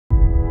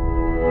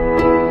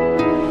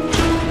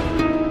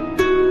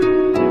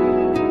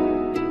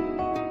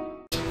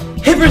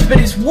Gamers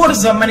buddies, what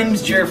is up? My name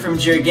is Jared from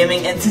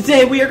Jaridgaming, and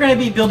today we are going to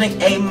be building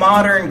a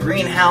modern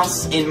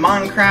greenhouse in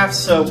Minecraft.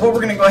 So what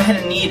we're going to go ahead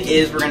and need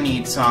is we're going to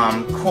need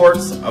some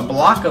quartz, a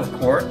block of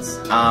quartz,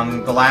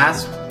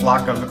 glass,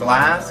 block of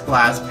glass,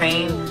 glass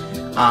pane,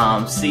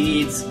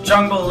 seeds,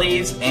 jungle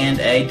leaves, and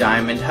a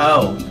diamond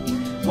hoe.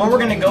 What we're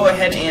going to go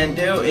ahead and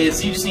do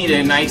is you just need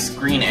a nice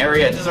green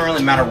area. It doesn't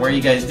really matter where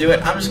you guys do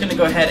it. I'm just going to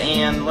go ahead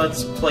and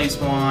let's place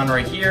one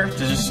right here to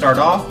just start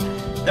off.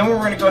 Then what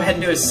we're going to go ahead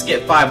and do is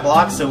skip 5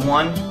 blocks. So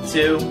 1,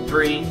 2,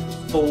 3,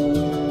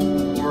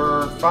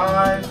 4,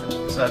 5.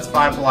 So that's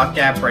 5 block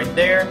gap right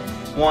there.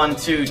 1,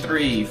 2,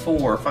 3,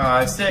 4,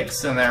 5,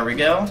 6, and there we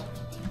go.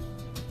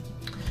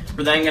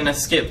 We're then going to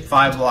skip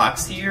 5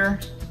 blocks here.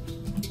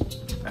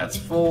 That's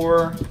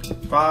 4,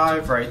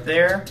 5 right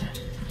there.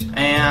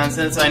 And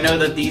since I know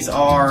that these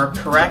are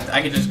correct,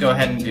 I can just go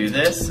ahead and do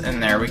this,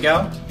 and there we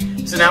go.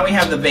 So now we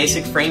have the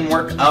basic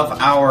framework of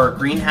our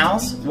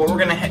greenhouse. What we're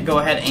going to go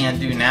ahead and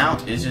do now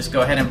is just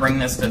go ahead and bring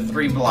this to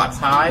 3 blocks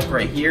high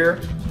right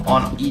here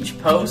on each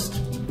post.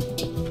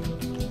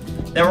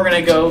 Then we're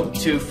going to go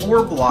to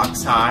 4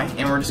 blocks high,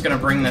 and we're just going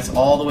to bring this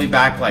all the way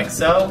back like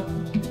so.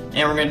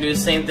 And we're going to do the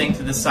same thing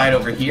to this side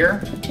over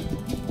here.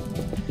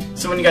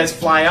 So when you guys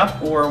fly up,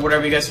 or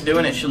whatever you guys are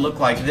doing, it should look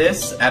like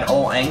this at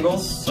all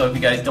angles. So if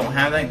you guys don't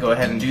have that, go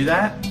ahead and do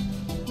that.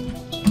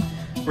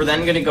 We're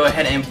then going to go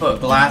ahead and put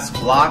glass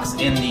blocks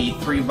in the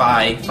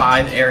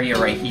 3x5 area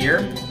right here.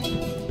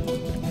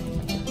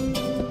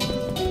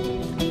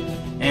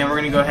 And we're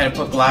going to go ahead and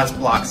put glass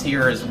blocks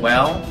here as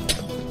well.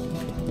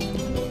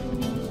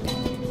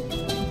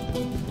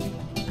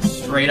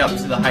 Straight up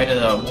to the height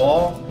of the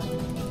wall.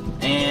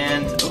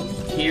 And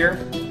here.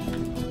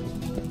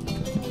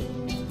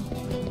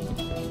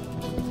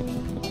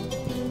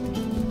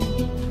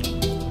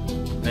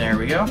 There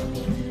we go.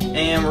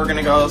 And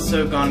we're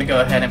also going to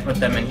go ahead and put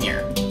them in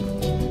here.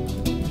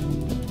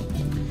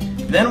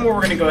 Then what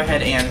we're going to go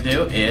ahead and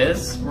do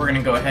is we're going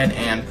to go ahead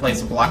and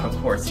place a block of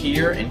quartz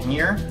here and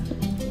here.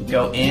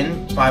 Go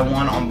in by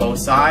 1 on both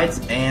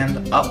sides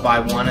and up by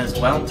 1 as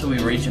well until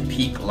we reach a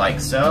peak like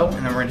so.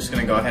 And then we're just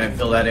going to go ahead and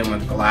fill that in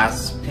with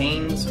glass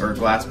panes, or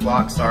glass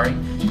blocks, sorry.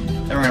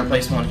 Then we're going to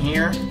place one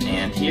here,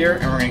 and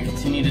we're going to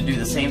continue to do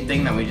the same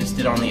thing that we just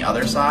did on the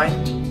other side.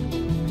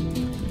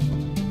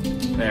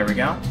 There we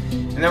go.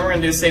 And then we're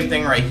going to do the same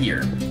thing right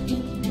here.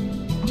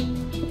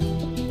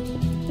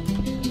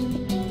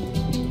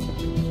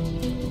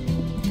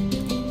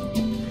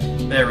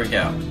 There we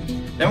go.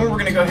 Then what we're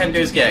going to go ahead and do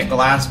is get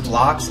glass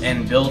blocks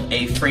and build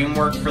a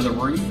framework for the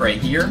roof right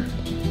here.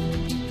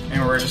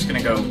 And we're just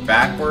going to go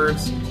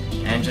backwards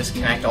and just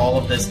connect all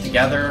of this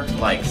together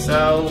like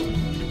so.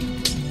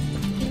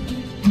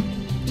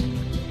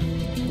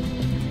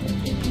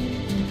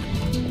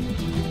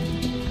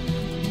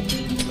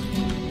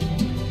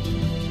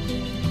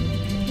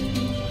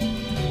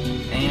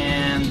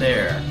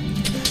 There. And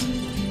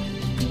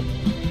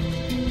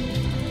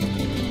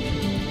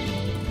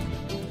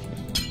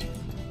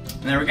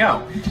there we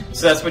go.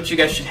 So that's what you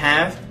guys should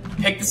have.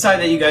 Pick the side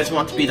that you guys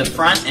want to be the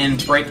front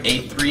and break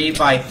a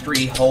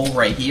 3x3 hole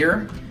right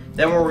here.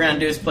 Then what we're going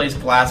to do is place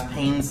glass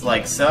panes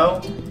like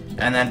so,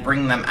 and then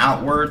bring them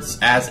outwards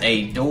as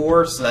a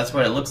door. So that's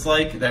what it looks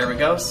like. There we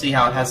go. See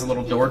how it has a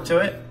little door to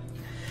it?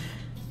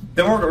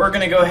 Then what we're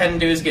going to go ahead and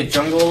do is get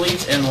jungle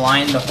leaves and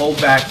line the hole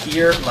back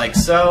here like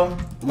so.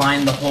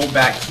 Line the hole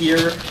back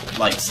here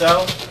like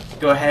so.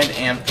 Go ahead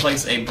and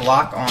place a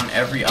block on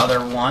every other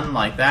one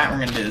like that. We're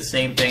going to do the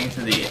same thing to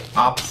the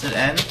opposite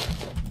end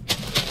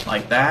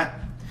like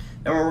that.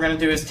 Then what we're going to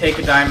do is take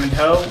a diamond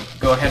hoe,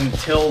 go ahead and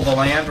till the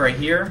land right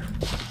here.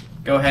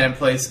 Go ahead and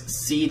place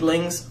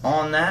seedlings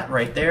on that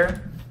right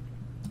there.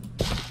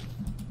 We're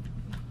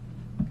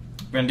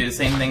going to do the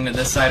same thing to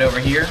this side over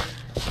here.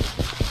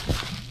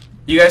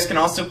 You guys can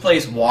also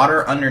place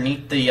water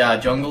underneath the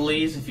jungle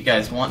leaves if you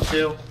guys want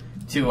to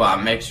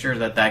make sure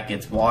that that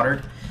gets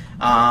watered.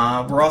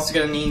 We're also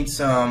going to need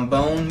some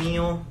bone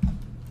meal.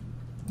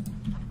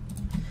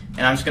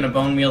 And I'm just going to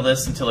bone meal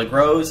this until it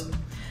grows.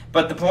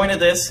 But the point of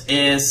this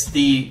is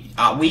the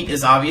wheat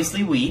is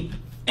obviously wheat.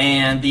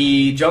 And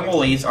the jungle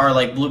leaves are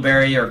like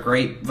blueberry or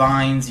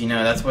grapevines. You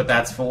know, that's what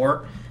that's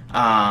for.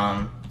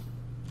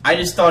 I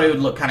just thought it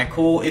would look kind of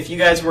cool. If you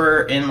guys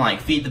were in like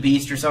Feed the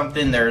Beast or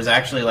something, there's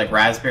actually like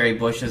raspberry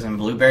bushes and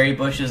blueberry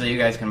bushes that you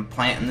guys can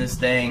plant in this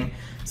thing.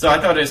 So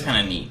I thought it was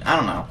kind of neat. I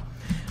don't know.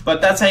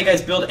 But that's how you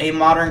guys build a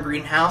modern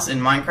greenhouse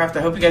in Minecraft.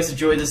 I hope you guys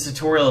enjoyed this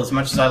tutorial as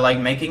much as I like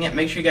making it.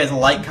 Make sure you guys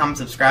like, comment,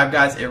 subscribe,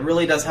 guys. It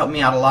really does help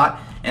me out a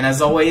lot. And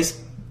as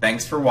always,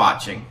 thanks for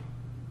watching.